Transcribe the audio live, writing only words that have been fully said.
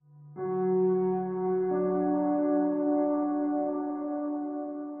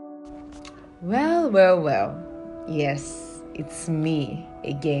Well. Yes, it's me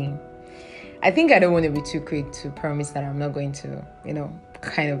again. I think I don't want to be too quick to promise that I'm not going to,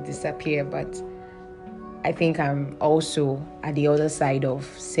 kind of disappear, but I think I'm also at the other side of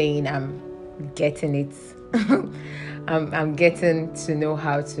saying I'm getting it. I'm getting to know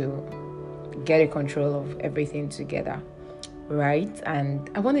how to get a control of everything together, right? And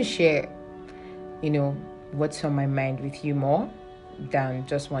I want to share, what's on my mind with you more than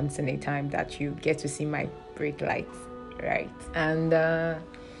just once in a time that you get to see my brake lights, right? And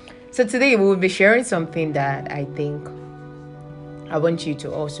so today we will be sharing something that I think I want you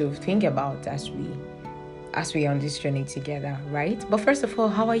to also think about as we on this journey together, right? But first of all,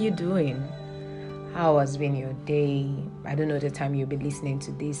 how are you doing? How has been your day? I don't know the time you'll be listening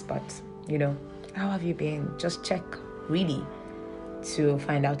to this, but how have you been? Just check really to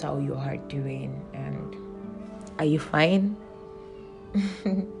find out how you are doing, and are you fine?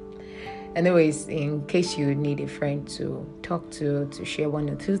 Anyways, in case you need a friend to talk to share one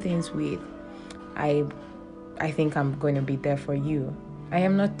or two things with, I think I'm going to be there for you. I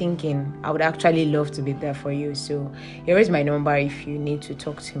am not thinking, I would actually love to be there for you. So here is my number if you need to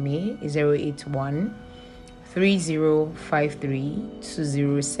talk to me. It's 081 3053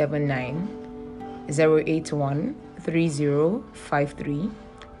 2079. 081 3053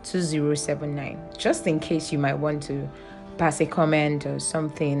 2079. Just in case you might want to pass a comment or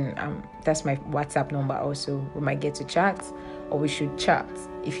something, that's my WhatsApp number also. We might get to chat, or we should chat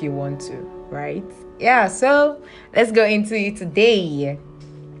if you want to, right? Yeah, so let's go into it today.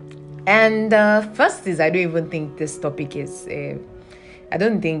 And first is, I don't even think this topic is I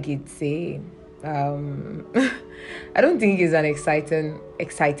don't think it's a I don't think it's an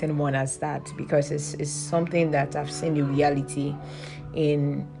exciting one as that, because it's something that I've seen the reality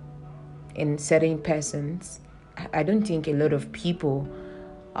in certain persons. I don't think a lot of people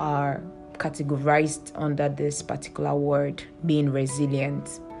are categorized under this particular word, being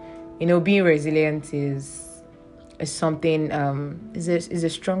resilient. Being resilient is something, is a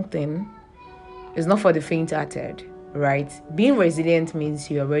strong thing. It's not for the faint-hearted, right? Being resilient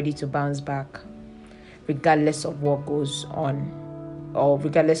means you're ready to bounce back regardless of what goes on or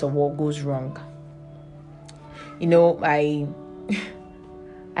regardless of what goes wrong.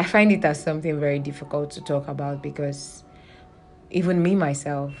 I find it as something very difficult to talk about, because even me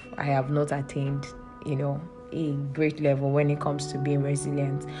myself, I have not attained, a great level when it comes to being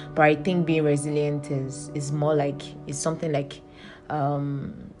resilient. But I think being resilient is more like, it's something like,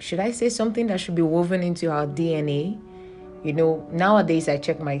 should I say something that should be woven into our DNA? Nowadays I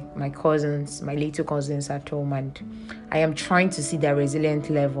check my cousins, my little cousins at home, and I am trying to see their resilient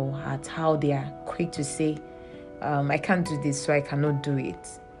level at how they are quick to say, I can't do this, so I cannot do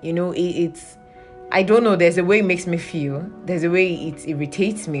it. It's, I don't know, there's a way it makes me feel. There's a way it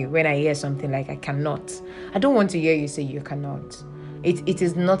irritates me when I hear something like, I cannot. I don't want to hear you say you cannot. It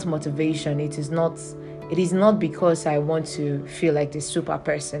is not motivation. It is not because I want to feel like the super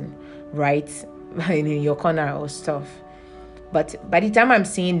person, right? In your corner or stuff. But by the time I'm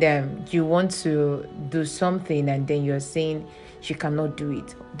seeing them, you want to do something and then you're saying you cannot do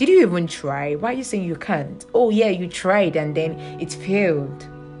it. Did you even try? Why are you saying you can't? Oh yeah, you tried and then it failed.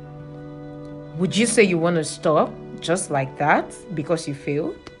 Would you say you want to stop just like that because you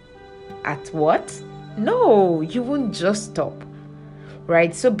failed? At what? No, you won't just stop,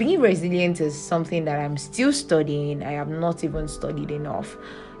 right? So being resilient is something that I'm still studying. I have not even studied enough,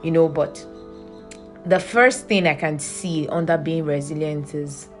 but the first thing I can see under being resilient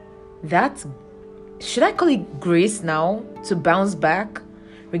is that, should I call it grace now, to bounce back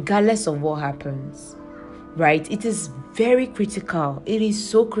regardless of what happens, right? It is very critical. It is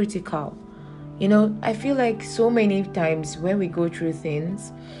so critical. I feel like so many times when we go through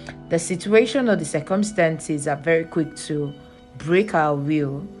things, the situation or the circumstances are very quick to break our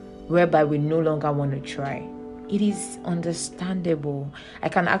will, whereby we no longer want to try. It is understandable. I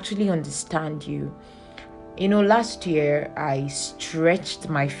can actually understand you. Last year I stretched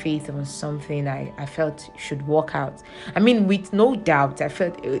my faith on something I felt should work out. I mean, with no doubt, I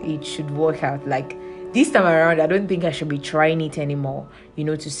felt it should work out. Like this time around, I don't think I should be trying it anymore.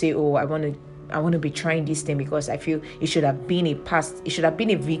 To say, oh, I want to be trying this thing because I feel it should have been a past. It should have been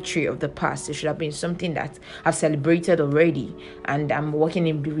a victory of the past. It should have been something that I've celebrated already, and I'm working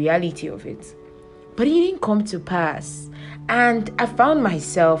in the reality of it. But it didn't come to pass. And I found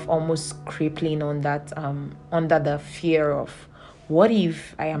myself almost crippling on that, under the fear of, what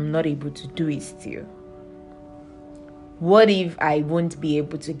if I am not able to do it still? What if I won't be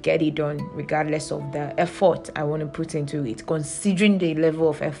able to get it done regardless of the effort I want to put into it, considering the level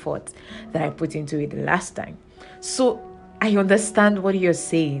of effort that I put into it the last time? So I understand what you're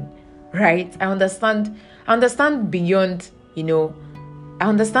saying. right? I understand beyond, I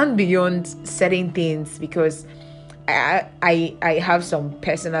understand beyond certain things, because I have some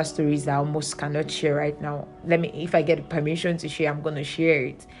personal stories that I almost cannot share right now. If I get permission to share, I'm gonna share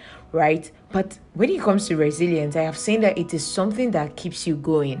it, right? But when it comes to resilience, I have seen that it is something that keeps you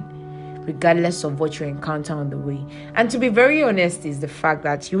going, regardless of what you encounter on the way. And to be very honest, is the fact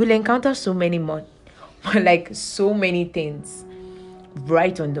that you will encounter so many more, like so many things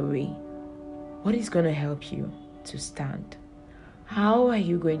right on the way. What is going to help you to stand? How are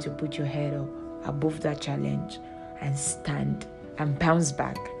you going to put your head up above that challenge and stand and bounce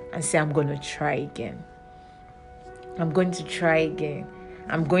back and say, I'm going to try again. I'm going to try again.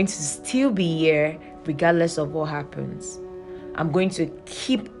 I'm going to still be here regardless of what happens. I'm going to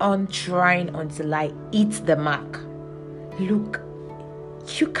keep on trying until I hit the mark. Look,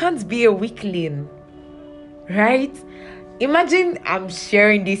 you can't be a weakling, right? Imagine I'm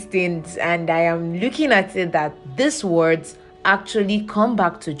sharing these things and I am looking at it that these words actually come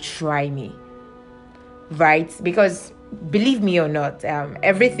back to try me, right? Because believe me or not,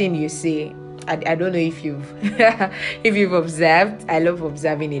 everything you say, I don't know if you've if you've observed. I love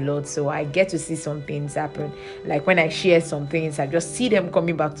observing a lot, so I get to see some things happen. Like when I share some things, I just see them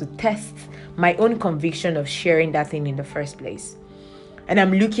coming back to test my own conviction of sharing that thing in the first place. And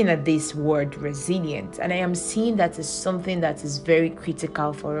I'm looking at this word resilient, and I am seeing that is something that is very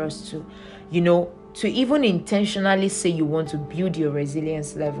critical for us to, to even intentionally say you want to build your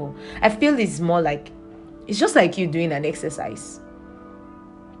resilience level. I feel it's just like you doing an exercise.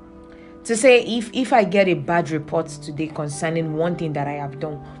 To say, if I get a bad report today concerning one thing that I have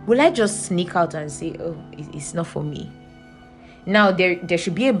done, will I just sneak out and say, oh, it's not for me? Now, there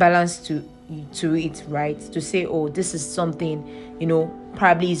should be a balance to it, right? To say, oh, this is something,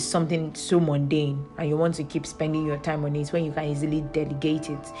 probably is something so mundane and you want to keep spending your time on it when you can easily delegate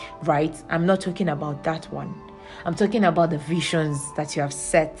it, right? I'm not talking about that one. I'm talking about the visions that you have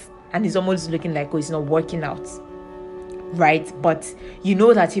set and it's almost looking like, oh, it's not working out, right? But you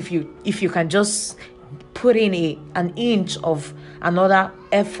know that if you can just put in an inch of another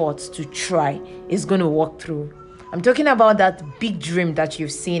effort to try, it's going to work through. I'm talking about that big dream that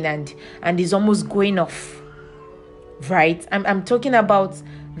you've seen and is almost going off, right? I'm talking about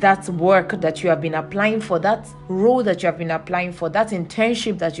that work that you have been applying for, that role that you have been applying for, that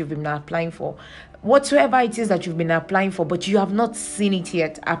internship that you've been applying for, whatsoever it is that you've been applying for, but you have not seen it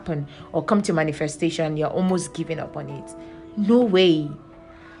yet happen or come to manifestation. You're almost giving up on it. No way.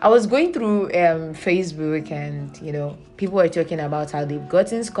 I was going through Facebook and, people were talking about how they've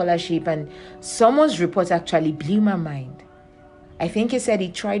gotten scholarship, and someone's report actually blew my mind. I think he said he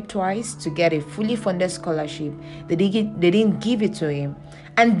tried twice to get a fully funded scholarship. They didn't give it to him.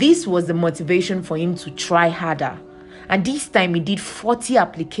 And this was the motivation for him to try harder. And this time he did 40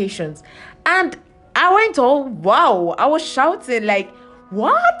 applications. And I went, oh, wow. I was shouting like,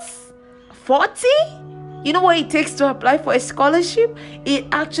 what? 40? You know what it takes to apply for a scholarship? It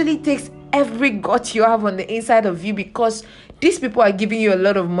actually takes every gut you have on the inside of you, because these people are giving you a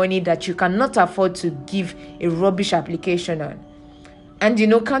lot of money that you cannot afford to give a rubbish application on. And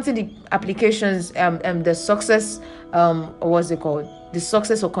counting the applications, the success, what's it called? The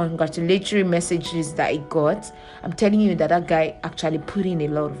success or congratulatory messages that I got, I'm telling you that guy actually put in a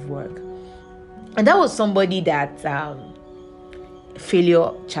lot of work. And that was somebody that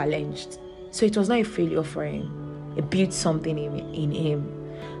failure challenged. So it was not a failure for him. It built something in him.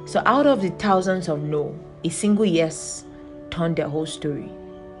 So out of the thousands of no, a single yes turned the whole story.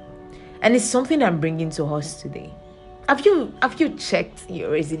 And it's something I'm bringing to us today. Have you checked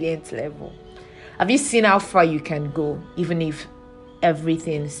your resilience level? Have you seen how far you can go, even if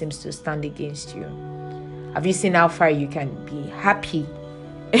everything seems to stand against you? Have you seen how far you can be happy,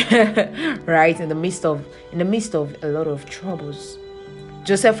 right, in the midst of a lot of troubles?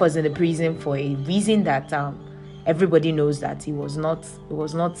 Joseph was in the prison for a reason that everybody knows that he was not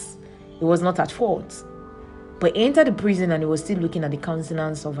at fault. But he entered the prison and he was still looking at the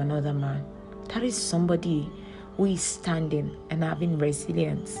countenance of another man. That is somebody who is standing and having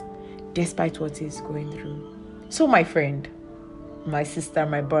resilience despite what he's going through. So my friend, my sister,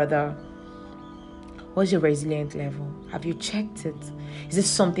 my brother, what's your resilient level? Have you checked it? Is this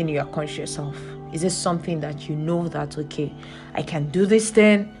something you are conscious of? Is this something that you know that, okay, I can do this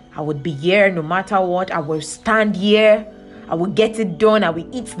thing, I would be here no matter what, I will stand here, I will get it done, I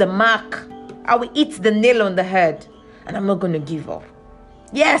will hit the mark, I will hit the nail on the head, and I'm not going to give up.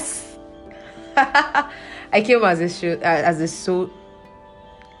 Yes! I came as a soldier.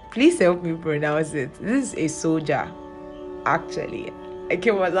 Please help me pronounce it. This is a soldier, actually. I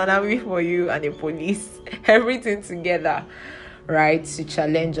came as an army for you and a police, everything together, right? To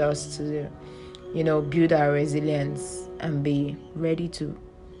challenge us to, build our resilience and be ready to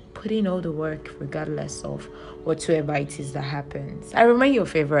put in all the work regardless of whatsoever it is that happens. I remain your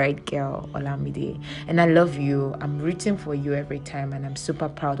favorite girl, Olamide, and I love you. I'm rooting for you every time, and I'm super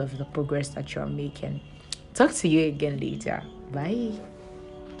proud of the progress that you're making. Talk to you again later. Bye.